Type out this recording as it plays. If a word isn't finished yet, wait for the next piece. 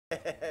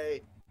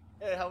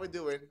Hey, how we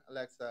doing,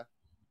 Alexa?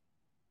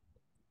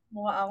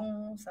 Mukha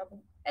akong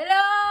sabog.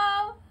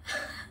 Hello!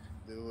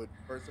 Dude,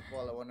 first of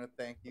all, I want to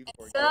thank you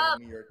for What's giving up?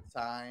 me your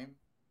time.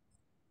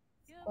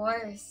 Of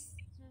course.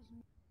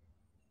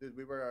 Dude,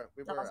 we were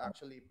Lakas mo.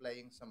 actually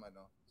playing some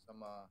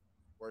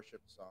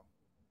worship song.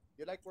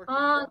 You like worship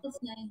Oh, song? that's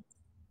nice.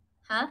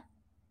 Huh?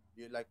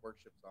 You like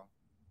worship song?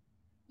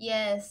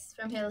 Yes,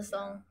 from Yeah.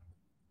 Hillsong.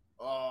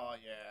 Oh,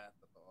 yeah,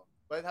 totoo.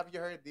 But have you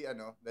heard the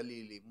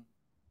lilim?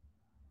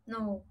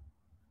 No.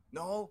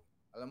 No.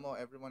 Alam mo,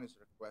 everyone is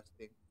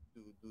requesting to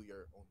do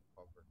your own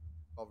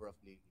cover of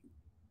lilim.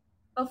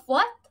 Of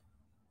what?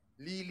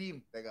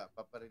 Lilim. Teka,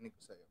 paparinig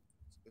ko sa'yo.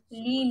 It's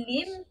super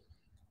Lilim? nice.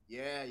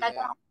 Yeah, yeah.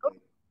 Tagalog?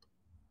 Wait.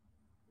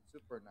 It's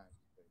super nice.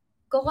 Wait.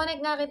 Kukonek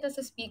nga kita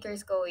sa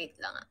speakers ko. Wait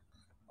lang ah.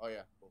 Oh,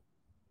 yeah. Cool.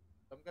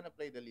 So I'm gonna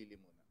play the lilim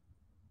muna.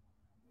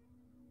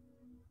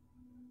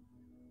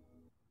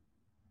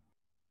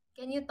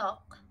 Can you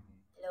talk? Mhm.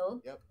 Hello?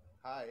 Yep.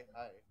 Hi,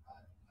 hi,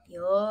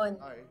 Yun.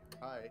 hi,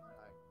 hi,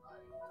 hi.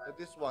 So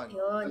this one,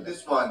 Yun.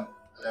 This Alexa. one,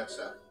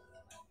 Alexa.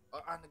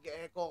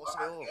 Nag-echo ako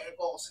sa'yo.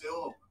 Nag-echo ko sa'yo.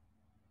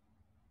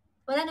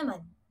 Wala naman.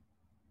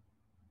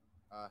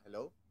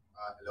 Hello?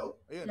 Hello?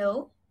 Ayun. Hello?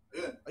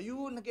 Ayun.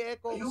 Ayun,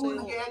 nag-echo ako Ayun, sa'yo.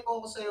 nag-echo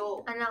ko sa'yo.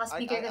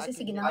 Naka-speaker I kasi. can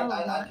Sige hear na nga.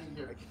 myself. I can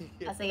hear. I can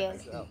hear Sige.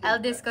 myself. I'll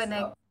Nice.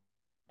 disconnect.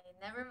 Okay,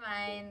 never Cool,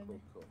 mind.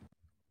 cool, cool.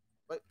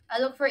 But,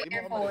 I'll look for di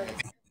mo ko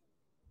earphones. marinig.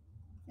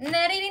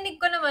 Narinig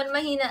ko naman,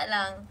 mahina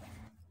lang.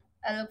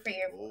 I'll look for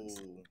earphones.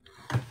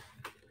 Oh.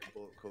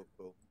 Cool, cool,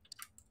 cool.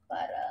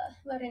 Para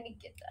marinig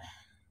kita.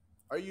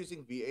 Are you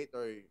using V8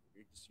 or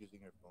you're just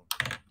using your phone?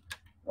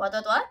 What?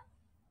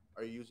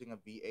 Are you using a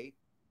V8?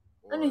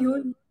 Ano Or...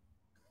 yun?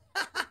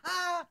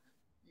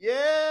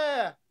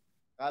 Yeah!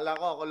 Kala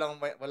ko ako lang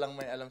walang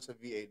may alam sa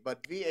V8.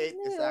 But V8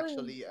 Ano is yun?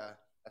 actually a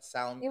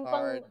sound Yung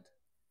card.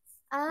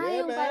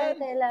 yung parang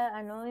Man.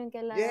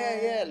 yung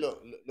Yeah.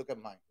 Look at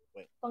mine.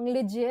 Wait. pang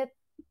legit.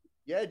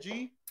 Yeah,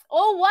 G.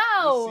 Oh, You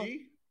wow!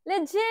 see?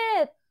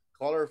 Legit!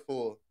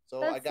 Colorful. So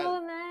That's so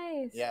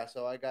nice. Yeah,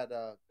 so I got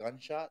a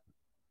gunshot,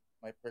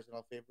 my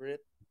personal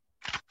favorite.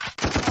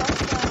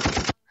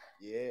 Awesome.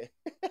 Yeah.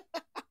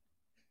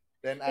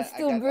 Then It's I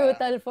too got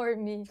brutal for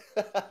me.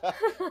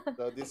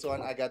 So this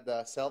one I got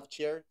the self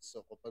chair.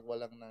 So kapag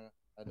walang na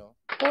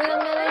Kulang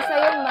na lang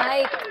sa'yo,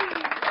 mic.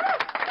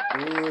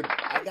 dude,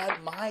 I got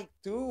mic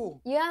too.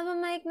 You have a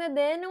mic na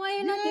din? Why are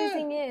you not Yeah.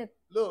 using it?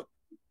 Look.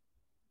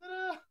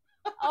 Ta-da!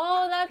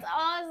 Oh, that's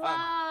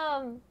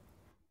awesome!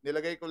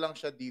 Nilagay ko lang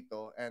siya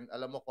dito and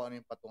alam mo kung ano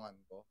yung patungan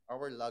ko?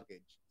 Our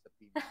luggage sa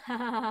PB.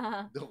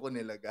 Doon ko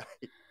nilagay.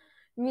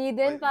 Me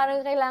din, Wait. parang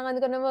kailangan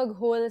ko na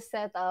mag-whole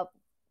setup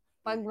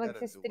pag You gotta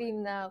do mag-stream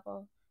it. na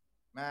ako.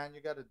 Man,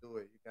 you gotta do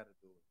it. You gotta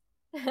do it.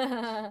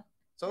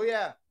 So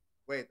yeah,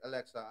 wait,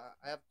 Alexa,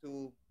 I have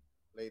to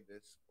play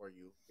this for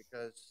you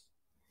because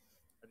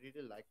I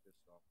really like this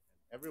song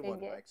and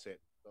everyone Sige. likes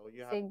it. So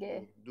you have to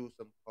Sige. do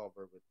some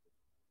cover with it.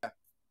 Yeah.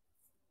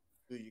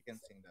 Dude, you can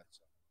sing that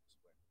song. I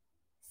swear.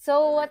 So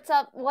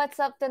what's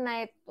up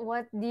tonight?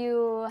 What do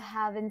you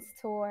have in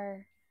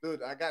store?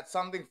 Dude, I got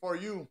something for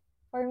you.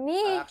 For I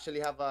me? actually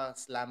have a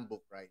slam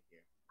book right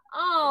here.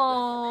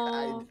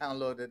 I Oh,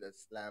 downloaded a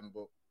slam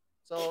book.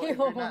 So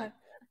cute.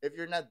 if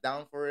you're not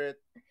down for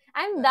it,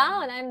 I'm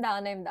then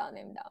down. I'm down.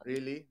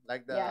 really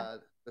like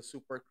Yeah. the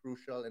super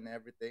crucial and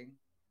everything.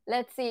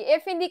 Let's see.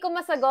 If hindi ko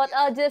masagot,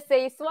 I'll just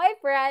say swipe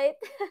right.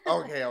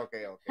 Okay.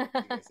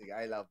 Sige.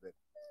 I love it.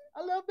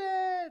 I love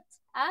it.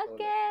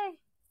 Okay.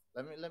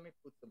 Let me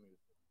put some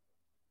music.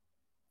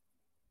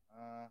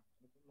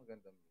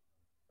 Maganda music.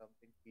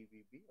 Something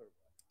PVB or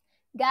what?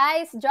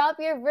 Guys, drop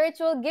your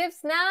virtual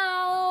gifts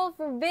now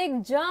for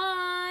Big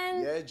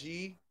John. Yeah,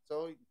 G.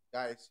 So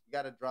guys, you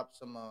gotta drop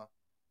some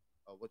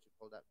what you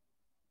call that?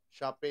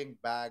 Shopping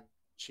bag,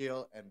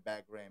 chill, and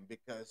bag rain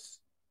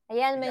because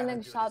Ayan, we may gotta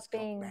do this,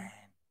 nag-shopping. man.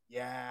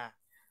 Yeah,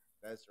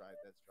 that's right.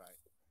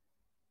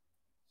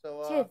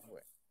 So Chill.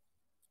 wait.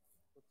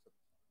 Put some-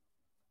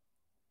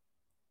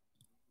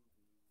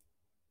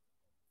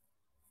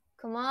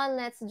 Come on,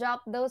 let's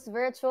drop those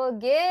virtual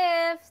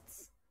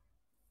gifts.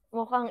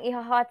 Mukhang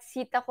iha-hot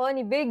seat ako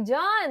ni Big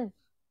John.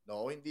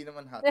 No, hindi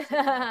naman hot seat.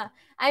 No.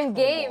 I'm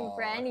Come game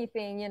for on.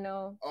 anything, you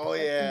know. Oh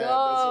Let's yeah,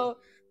 go.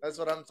 that's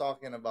what I'm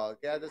talking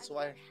about. Yeah, that's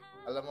why.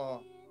 Alam mo,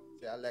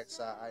 si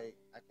Alexa, I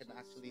can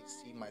actually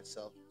see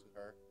myself to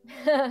her.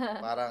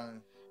 Parang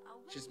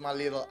she's my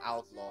little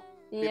outlaw.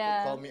 People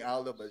Yeah. call me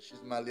outlaw, but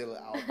she's my little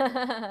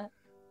outlaw.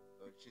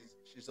 So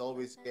she's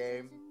always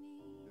game.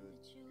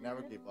 Dude,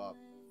 never give up.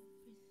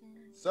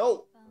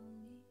 So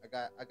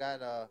I got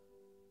a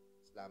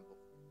slam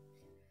book.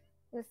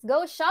 Let's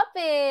go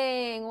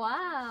shopping.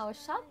 Wow,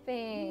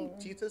 shopping.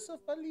 Tita sa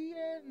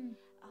Palian.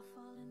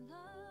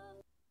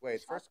 Wait,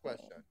 first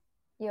question.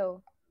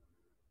 Yo.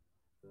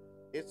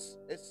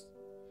 It's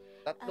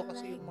tatlo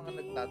kasi yung mga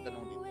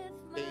nagtatanong dito.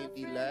 KD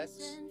Lex,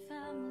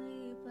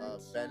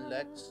 Ben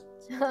Lex,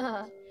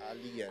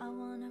 Alien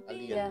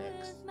Yeah.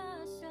 Lex.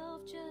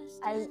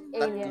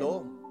 Alien.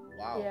 Tatlo.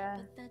 Wow. Yeah.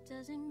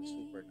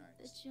 Super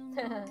nice.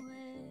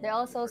 They're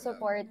also Super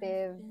love.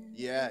 supportive.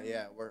 Yeah.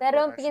 Pero We're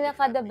ang actually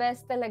pinaka the happy.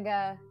 best talaga,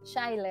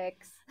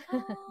 Shylex.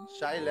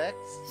 Shylex?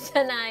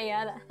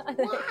 Shania.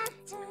 What?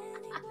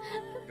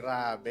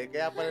 Grabe.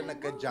 Kaya pala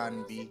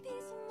nagka-John B.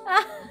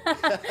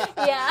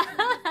 Yeah.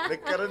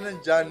 Nagkaroon ng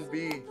John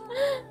B.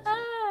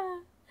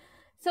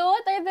 So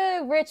what are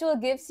the virtual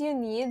gifts you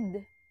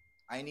need?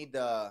 I need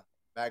the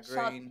bag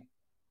Shop. rain,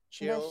 The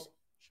chill,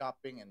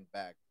 shopping, and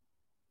bag.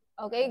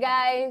 Okay,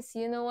 guys,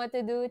 you know what to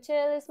do.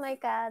 Chill is my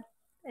cat,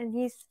 and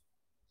he's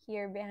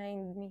here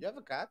behind me. You have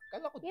a cat?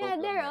 Kala ko Yeah,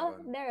 dog lang meron.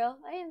 there oh.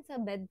 Ayun sa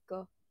bed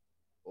ko.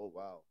 Oh,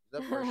 wow. Is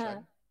that Persian?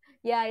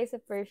 Yeah, he's a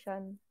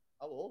Persian.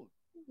 How old?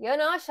 You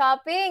know,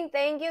 shopping.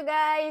 Thank you,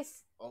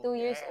 guys. Oh, 2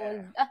 years yeah.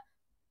 old.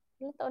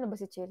 Ilan taon na ba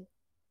si Chill?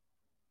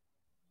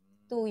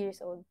 2 years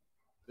old.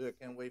 Dude, I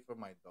can't wait for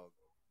my dog.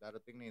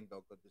 Darating na yung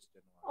dog ko this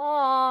January.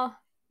 Aww,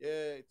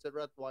 Yeah, it's a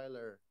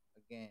Rottweiler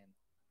again.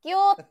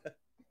 cute.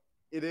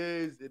 It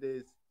is.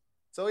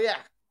 So yeah,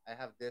 I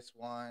have this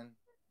one.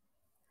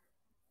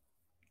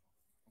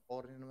 Ang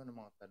boring naman ng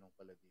mga tanong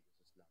pala dito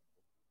sa slam ko.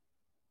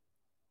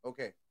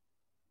 Okay.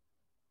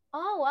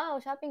 Oh, wow,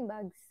 shopping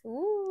bags.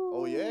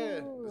 Ooh. Oh yeah,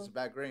 this is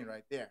bag rain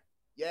right there.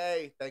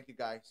 Yay! Thank you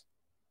guys.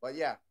 But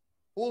yeah,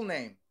 full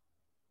name.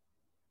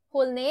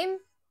 Whole name?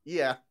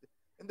 Yeah.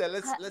 And then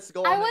let's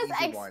go I on was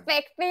an easy one.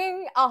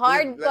 expecting a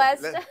hard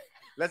question.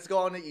 Let's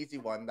go on an easy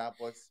one.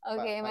 Tapos,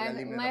 Okay,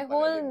 palalim na my ng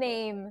whole palalim to.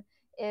 name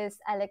is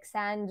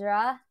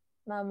Alexandra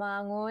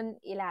Mamangon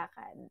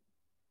Ilacad.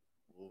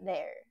 Ooh.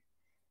 There.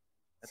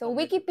 Ito So medyo-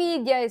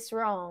 Wikipedia is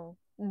wrong.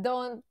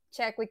 Don't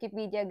check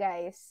Wikipedia,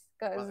 guys.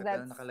 Because Bakit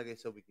that's ano nakalagay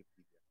sa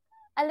Wikipedia?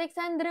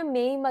 Alexandra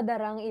May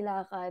Madarang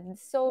Ilacad.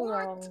 So What?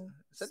 wrong.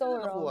 Saan So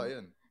nila nakuha wrong.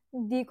 yun?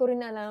 Hindi ko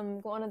rin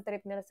alam kung anong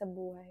trip nila sa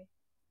buhay.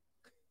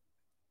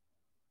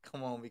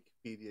 Come on,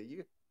 Wikipedia.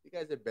 You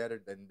guys are better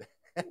than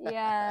that.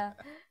 Yeah.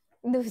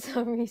 Do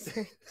some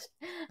research.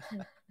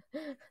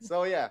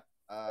 So yeah,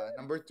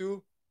 number 2,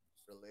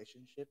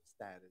 relationship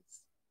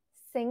status.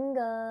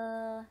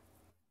 Single.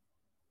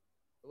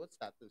 So what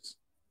status?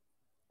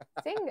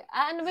 Single.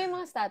 Ano ba yung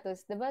mga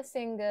status? Diba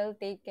single,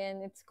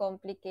 taken, it's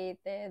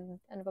complicated.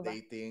 Ano pa ba?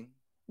 Dating.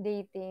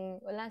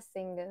 Dating. Wala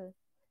single.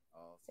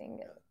 Oh,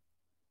 Single.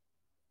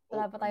 Oh,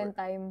 Wala pa tayong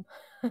time.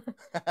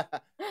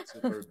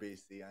 Super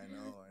busy, I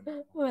know.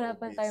 Wala So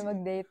pa busy. tayong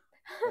mag-date.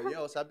 So,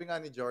 yo, sabi nga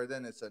ni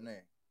Jordan, it's ano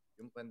eh,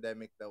 yung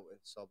pandemic daw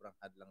is sobrang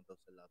hadlang daw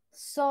sa lahat.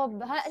 So,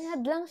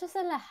 hadlang siya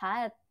sa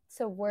lahat.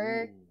 Sa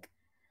work, You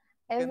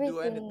can everything. do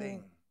anything.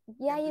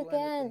 Yeah, you do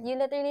can. anything. You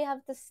literally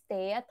have to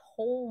stay at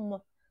home.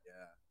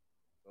 Yeah.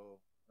 So,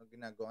 ang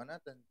ginagawa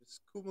natin, just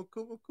kumu.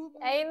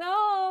 I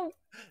know!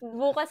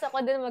 Bukas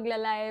ako din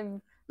magla-live.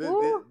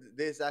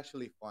 This is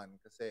actually fun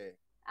kasi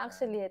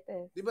Actually, it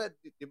is. Di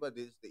ba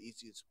this is the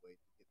easiest way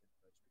to get in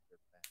touch with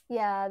your fans?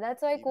 Yeah,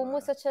 that's why Diba? Kumu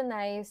is such a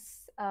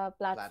nice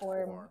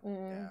platform.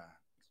 Yeah.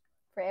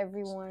 For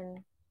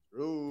everyone.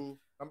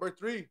 True. Number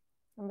 3,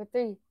 Number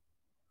 3,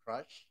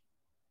 Crush.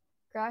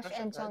 Crush Crush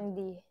and agad.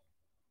 Chongdi.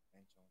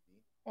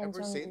 And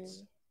Ever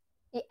since?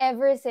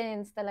 Ever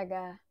since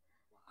talaga.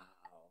 Wow.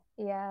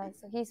 Yeah,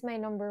 so he's my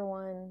number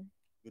 1.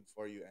 Good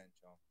for you,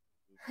 Enchong.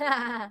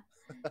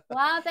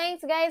 Wow,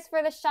 thanks guys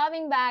for the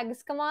shopping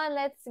bags. Come on,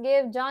 let's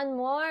give John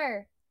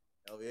more.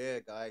 Oh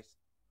yeah, guys.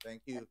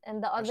 Thank you. And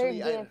the other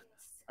Actually,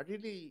 gifts. I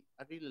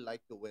really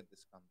like to win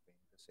this campaign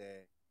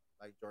kasi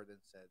like Jordan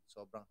said,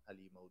 sobrang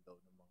halimaw daw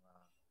ng mga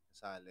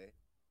kasali.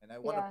 And I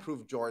want to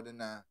prove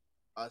Jordan na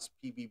us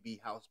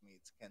PBB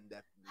housemates can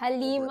definitely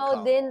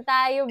halimaw overcome din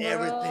tayo, bro.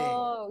 everything.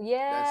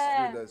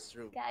 Yeah. That's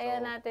true. Kaya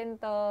natin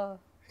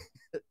to.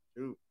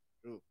 True.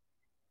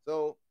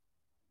 So,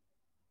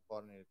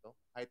 paano nito?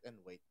 Height and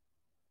weight.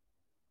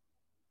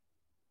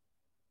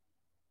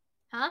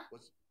 Huh?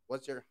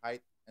 What's your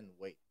height and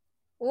weight?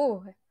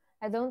 Ooh,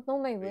 I don't know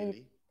my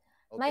weight. Really?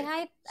 My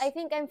height, I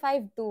think I'm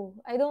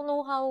 5'2". I don't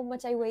know how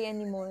much I weigh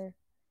anymore.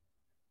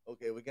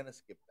 Okay, we're gonna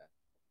skip that.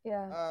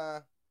 Yeah.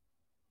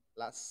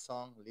 Last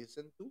song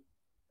listen to?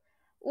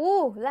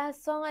 Ooh,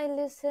 last song I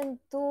listened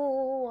to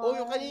Oh,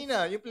 yung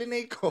kanina, yung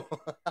plinay ko.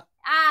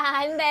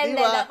 Hindi.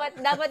 Diba?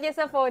 Dapat yung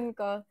sa phone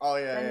ko. Oh,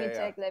 yeah,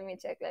 Let me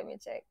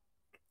check.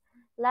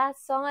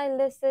 Last song I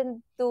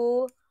listened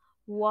to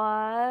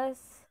was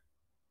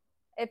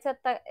it's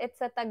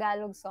a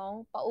Tagalog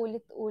song,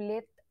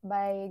 Paulit-Ulit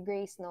by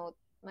Grace Note,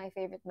 my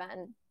favorite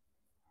band.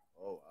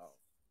 Oh, wow.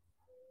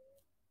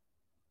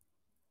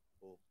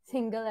 Cool.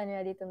 Single and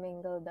ready to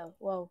mingle daw.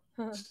 Wow.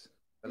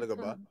 Talaga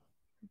ba?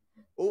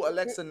 Oh,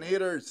 Alexa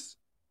Naders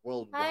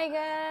worldwide. Hi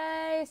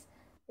guys!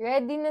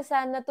 Ready na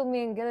sana to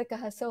mingle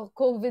kaso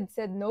COVID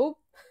said nope.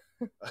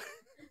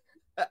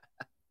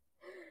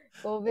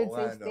 COVID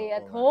said stay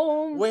at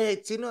home.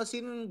 Wait, sino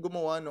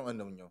gumawa ng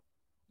ano nyo?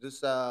 Doon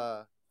sa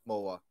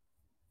MOA?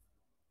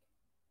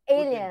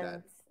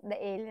 Aliens. The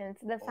aliens.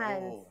 The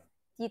fans. Oh.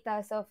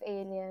 Titas of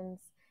aliens.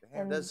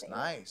 Damn, that's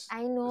nice.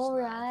 I know,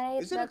 That's right?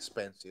 Nice. Is it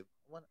expensive?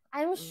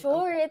 I'm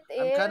sure it is.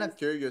 I'm kind of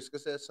curious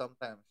kasi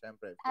sometimes,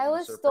 syempre, if you I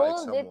want was to surprise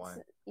told someone.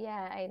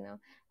 yeah, I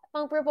know.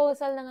 Pang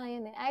proposal na nga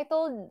yun eh. I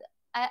told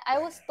I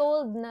was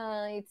told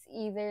na it's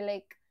either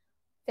like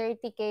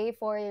 30K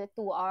for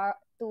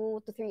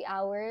 2 to 3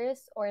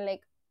 hours or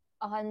like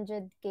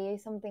 100K,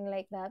 something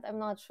like that. I'm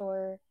not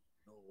sure.